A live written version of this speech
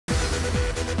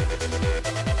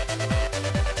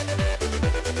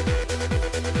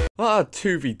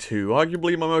2v2,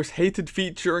 arguably my most hated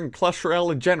feature in Clash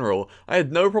Royale in general. I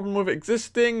had no problem with it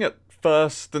existing at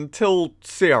first until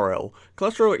CRL.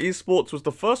 Clash Royale esports was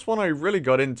the first one I really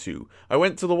got into. I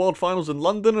went to the World Finals in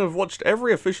London and have watched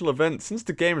every official event since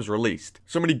the game was released.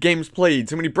 So many games played,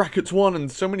 so many brackets won,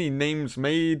 and so many names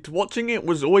made. Watching it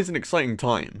was always an exciting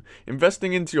time.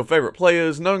 Investing into your favourite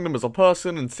players, knowing them as a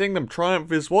person, and seeing them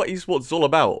triumph is what esports is all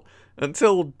about.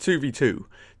 Until 2v2.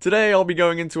 Today I'll be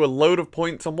going into a load of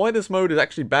points on why this mode is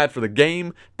actually bad for the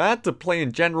game, bad to play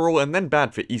in general, and then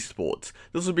bad for esports.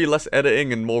 This will be less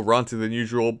editing and more ranty than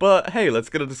usual, but hey, let's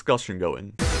get a discussion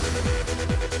going.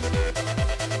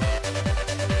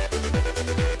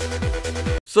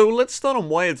 So let's start on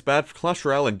why it's bad for Clash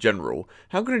Royale in general.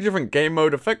 How can a different game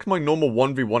mode affect my normal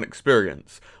 1v1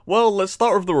 experience? Well, let's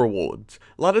start with the rewards.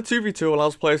 Ladder 2v2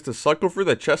 allows players to cycle through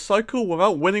their chest cycle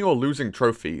without winning or losing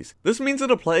trophies. This means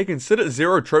that a player can sit at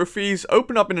 0 trophies,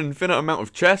 open up an infinite amount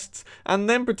of chests, and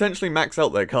then potentially max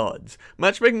out their cards.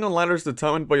 Matchmaking on ladder is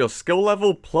determined by your skill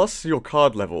level plus your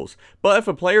card levels, but if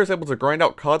a player is able to grind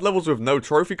out card levels with no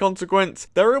trophy consequence,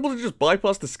 they're able to just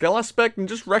bypass the skill aspect and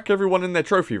just wreck everyone in their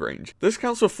trophy range. This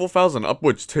counts for 4,000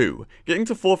 upwards too. Getting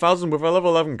to 4,000 with a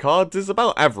level 11 cards is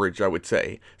about average, I would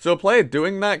say. So a player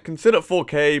doing that can sit at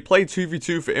 4k, play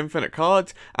 2v2 for infinite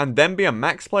cards, and then be a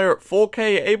max player at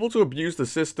 4k able to abuse the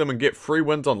system and get free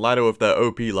wins on ladder with their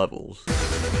OP levels.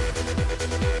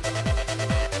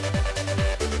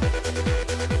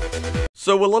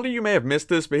 So a lot of you may have missed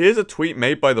this, but here's a tweet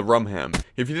made by the Rumham.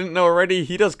 If you didn't know already,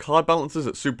 he does card balances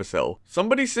at Supercell.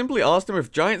 Somebody simply asked him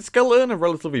if Giant Skeleton, a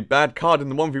relatively bad card in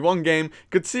the 1v1 game,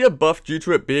 could see a buff due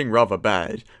to it being rather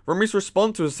bad. Rummy's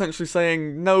response was essentially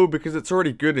saying no because it's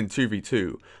already good in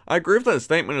 2v2. I agree with that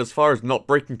statement as far as not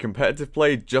breaking competitive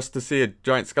play just to see a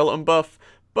Giant Skeleton buff,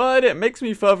 but it makes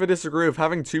me further disagree with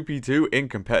having 2v2 in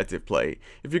competitive play.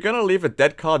 If you're gonna leave a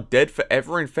dead card dead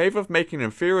forever in favour of making an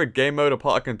inferior game mode a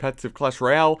part of competitive Clash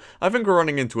Royale, I think we're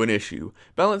running into an issue.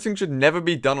 Balancing should never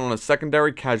be done on a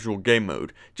secondary casual game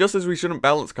mode, just as we shouldn't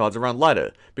balance cards around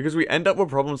ladder, because we end up with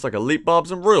problems like Elite Barbs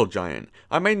and Royal Giant.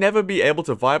 I may never be able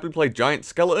to viably play Giant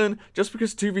Skeleton just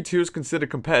because 2v2 is considered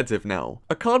competitive now.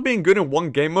 A card being good in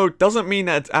one game mode doesn't mean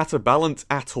that it's at a balance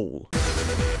at all.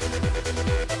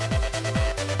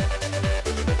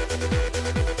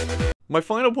 My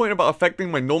final point about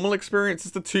affecting my normal experience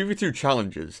is the 2v2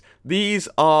 challenges. These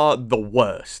are the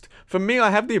worst. For me,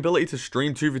 I have the ability to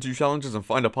stream 2v2 challenges and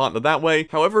find a partner that way.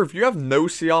 However, if you have no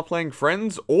CR playing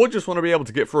friends, or just want to be able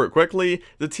to get through it quickly,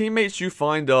 the teammates you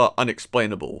find are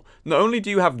unexplainable. Not only do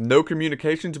you have no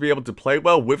communication to be able to play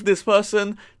well with this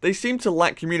person, they seem to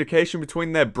lack communication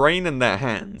between their brain and their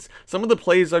hands. Some of the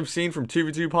plays I've seen from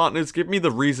 2v2 partners give me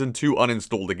the reason to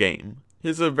uninstall the game.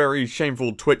 Here's a very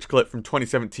shameful Twitch clip from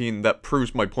 2017 that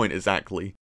proves my point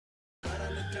exactly.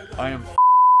 I am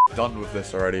done with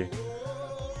this already.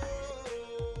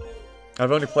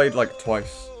 I've only played like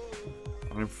twice.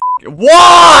 I'm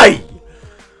why?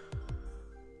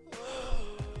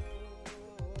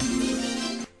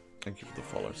 Thank you for the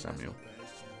follow, Samuel.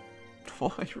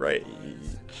 Why rage?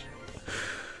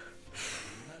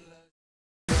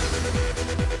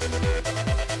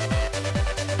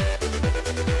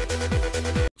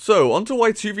 So, onto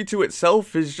why 2v2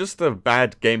 itself is just a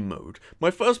bad game mode. My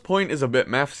first point is a bit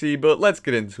mathsy, but let's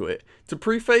get into it. To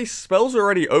preface, spells are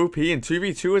already OP in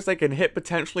 2v2 as they can hit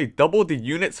potentially double the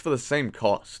units for the same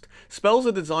cost. Spells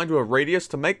are designed with a radius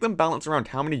to make them balance around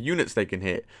how many units they can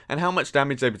hit, and how much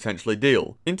damage they potentially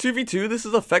deal. In 2v2, this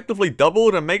is effectively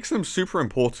doubled and makes them super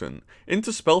important.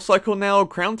 Into spell cycle now,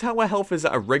 Crown Tower health is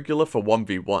at a regular for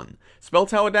 1v1. Spell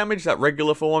tower damage is at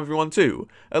regular for 1v1 too.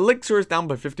 Elixir is down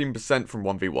by 15% from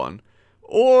 1v1.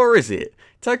 Or is it?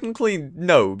 Technically,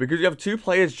 no, because you have two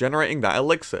players generating that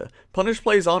elixir. Punish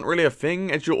plays aren't really a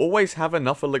thing, as you'll always have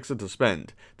enough elixir to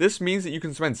spend. This means that you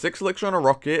can spend 6 elixir on a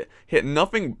rocket, hit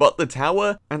nothing but the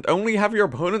tower, and only have your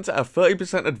opponents at a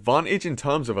 30% advantage in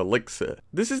terms of elixir.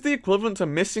 This is the equivalent to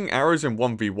missing arrows in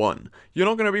 1v1. You're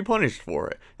not going to be punished for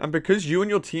it, and because you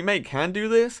and your teammate can do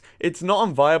this, it's not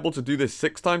unviable to do this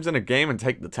 6 times in a game and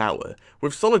take the tower.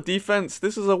 With solid defense,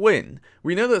 this is a win.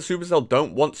 We know that Supercell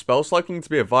don't want spell cycling to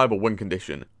be a viable win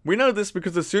condition. We know this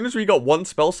because as soon as we got one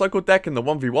spell cycle deck in the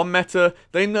 1v1 meta,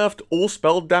 they nerfed all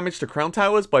spell damage to crown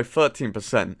towers by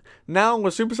 13%. Now,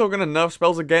 was Supercell going to nerf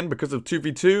spells again because of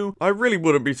 2v2? I really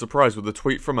wouldn't be surprised with the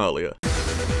tweet from earlier.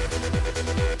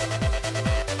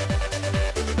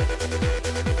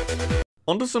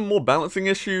 Onto some more balancing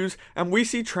issues, and we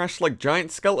see trash like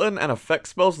Giant Skeleton and effect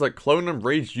spells like Clone and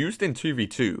Rage used in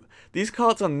 2v2. These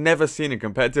cards are never seen in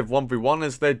competitive 1v1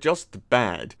 as they're just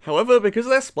bad. However, because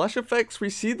of their splash effects, we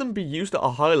see them be used at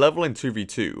a high level in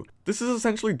 2v2. This is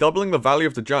essentially doubling the value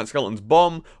of the Giant Skeleton's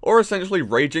bomb, or essentially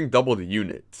raging double the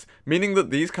units, meaning that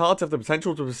these cards have the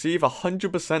potential to receive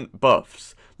 100%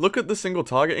 buffs. Look at the single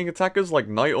targeting attackers like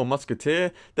Knight or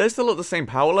Musketeer, they're still at the same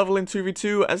power level in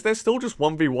 2v2 as they're still just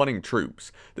 1v1ing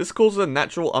troops. This causes a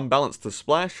natural unbalance to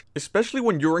splash, especially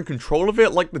when you're in control of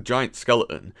it like the Giant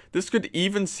Skeleton. This could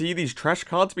even see these trash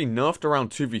cards be nerfed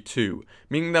around 2v2,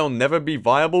 meaning they'll never be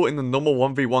viable in the normal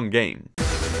 1v1 game.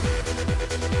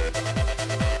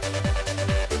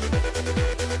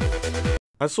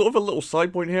 As sort of a little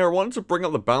side point here, I wanted to bring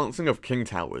up the balancing of King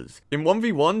Towers. In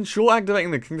 1v1, sure, activating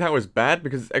the King Tower is bad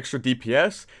because it's extra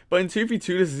DPS, but in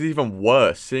 2v2 this is even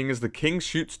worse, seeing as the King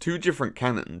shoots 2 different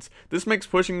cannons. This makes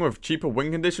pushing with cheaper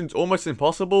win conditions almost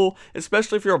impossible,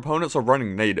 especially if your opponents are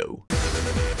running NATO.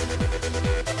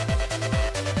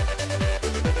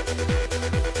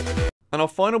 And our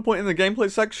final point in the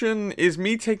gameplay section is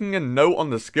me taking a note on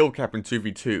the skill cap in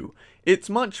 2v2. It's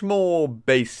much more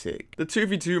basic. The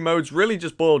 2v2 modes really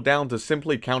just boil down to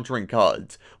simply countering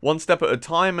cards, one step at a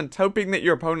time and hoping that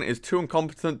your opponent is too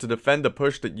incompetent to defend a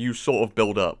push that you sort of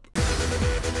build up.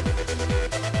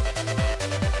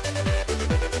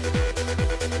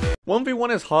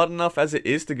 1v1 is hard enough as it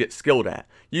is to get skilled at,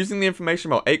 using the information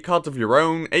about 8 cards of your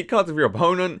own, 8 cards of your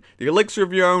opponent, the elixir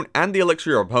of your own, and the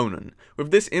elixir of your opponent.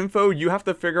 With this info, you have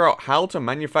to figure out how to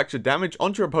manufacture damage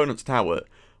onto your opponent's tower.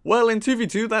 Well, in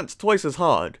 2v2 that's twice as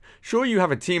hard. Sure, you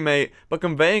have a teammate, but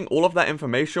conveying all of that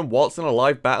information whilst in a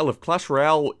live battle of Clash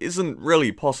Royale isn't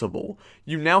really possible.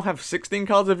 You now have 16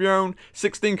 cards of your own,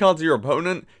 16 cards of your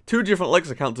opponent, 2 different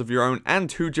elixir accounts of your own, and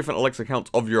 2 different elixir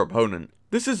accounts of your opponent.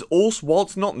 This is all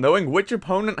whilst not knowing which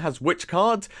opponent has which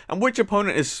cards, and which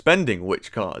opponent is spending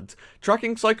which cards.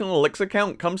 Tracking cycle and elixir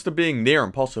count comes to being near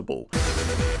impossible.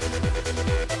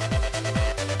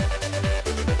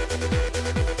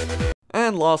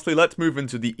 And lastly, let's move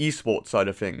into the esports side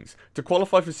of things. To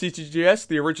qualify for CTGS,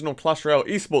 the original Clash Royale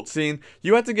esports scene,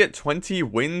 you had to get 20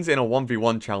 wins in a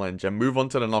 1v1 challenge and move on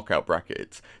to the knockout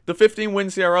brackets. The 15 win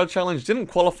CRL challenge didn't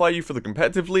qualify you for the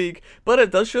competitive league, but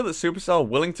it does show that Supercell are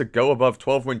willing to go above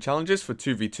 12 win challenges for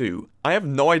 2v2. I have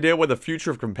no idea where the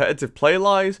future of competitive play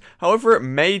lies, however it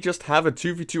may just have a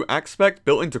 2v2 aspect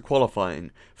built into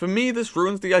qualifying. For me, this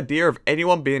ruins the idea of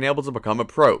anyone being able to become a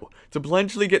pro. To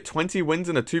potentially get 20 wins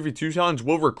in a 2v2 challenge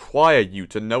will require you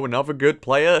to know another good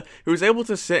player who is able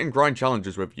to sit and grind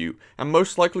challenges with you, and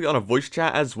most likely on a voice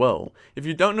chat as well. If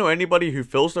you don't know anybody who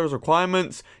fills those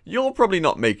requirements, you're probably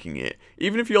not making it.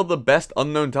 Even if you're the best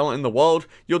unknown talent in the world,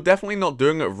 you're definitely not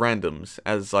doing it with randoms,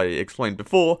 as I explained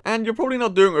before, and you're probably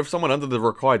not doing it with someone under the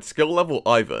required skill level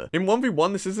either. In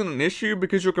 1v1 this isn't an issue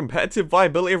because your competitive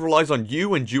viability relies on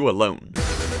you and you alone.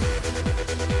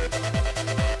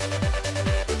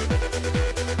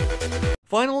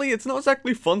 Finally, it's not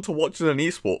exactly fun to watch as an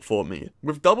esport for me.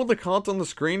 With double the cards on the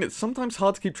screen, it's sometimes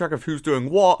hard to keep track of who's doing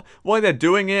what, why they're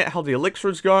doing it, how the elixir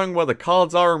is going, where the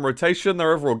cards are in rotation,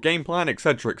 their overall game plan,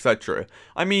 etc, etc.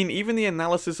 I mean, even the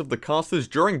analysis of the casters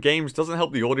during games doesn't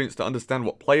help the audience to understand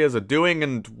what players are doing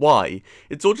and why.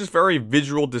 It's all just very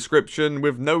visual description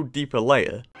with no deeper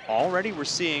layer. Already we're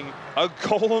seeing a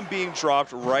golem being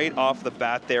dropped right off the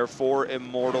bat there for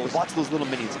Immortals. Lots of those little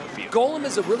minis in the field. Golem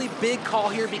is a really big call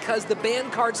here because the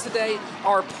ban cards today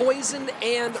are Poison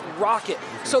and Rocket.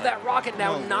 So that Rocket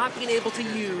now not being able to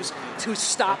use to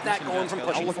stop that Golem from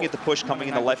pushing. I'm looking at the push coming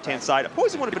in the left-hand side.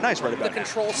 Poison would have been nice right about the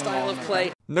control style of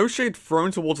play. No shade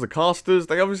thrown towards the casters,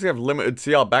 they obviously have limited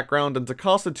CR background and to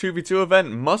cast a 2v2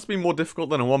 event must be more difficult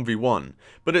than a 1v1,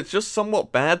 but it's just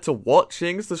somewhat bad to watch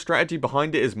seeing as the strategy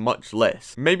behind it is much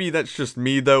less. Maybe that's just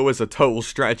me though as a total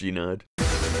strategy nerd.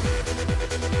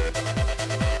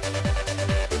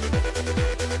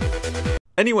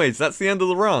 Anyways, that's the end of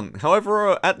the run.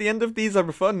 However, at the end of these, I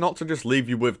prefer not to just leave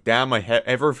you with damn I hate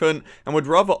everything, and would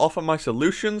rather offer my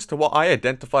solutions to what I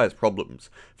identify as problems.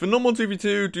 For normal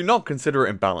 2v2, do not consider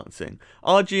it imbalancing.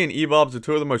 RG and E-Barbs are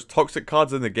 2 of the most toxic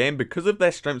cards in the game because of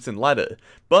their strengths in ladder,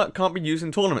 but can't be used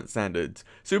in tournament standards.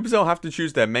 Supercell have to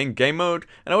choose their main game mode,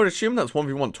 and I would assume that's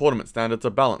 1v1 tournament standard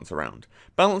to balance around.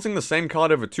 Balancing the same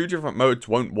card over 2 different modes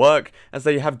won't work, as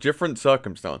they have different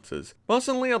circumstances.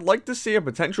 Personally, I'd like to see a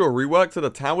potential rework to the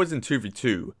towers in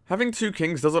 2v2. Having 2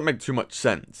 kings doesn't make too much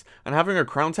sense, and having a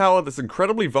crown tower that's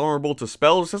incredibly vulnerable to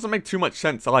spells doesn't make too much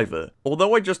sense either.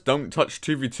 Although I just don't touch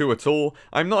 2v2 at all,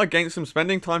 I'm not against them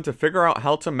spending time to figure out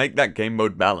how to make that game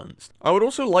mode balanced. I would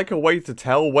also like a way to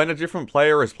tell when a different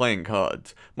player is playing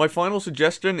cards. My final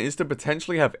suggestion is to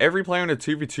potentially have every player in a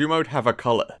 2v2 mode have a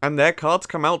colour, and their cards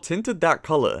come out tinted that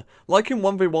colour. Like in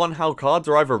 1v1 how cards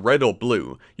are either red or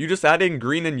blue, you just add in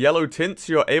green and yellow tints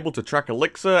so you're able to track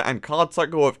elixir and card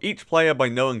cycle of each player by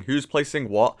knowing who's placing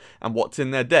what and what's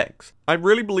in their decks. I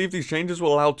really believe these changes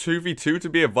will allow 2v2 to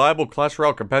be a viable Clash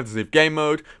Royale competitive game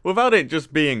mode without it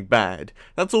just being bad.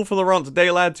 That's all for the rant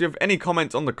today, lads. If you have any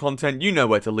comments on the content, you know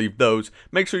where to leave those.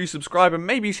 Make sure you subscribe and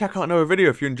maybe check out another video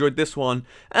if you enjoyed this one.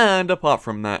 And apart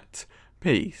from that,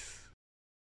 peace.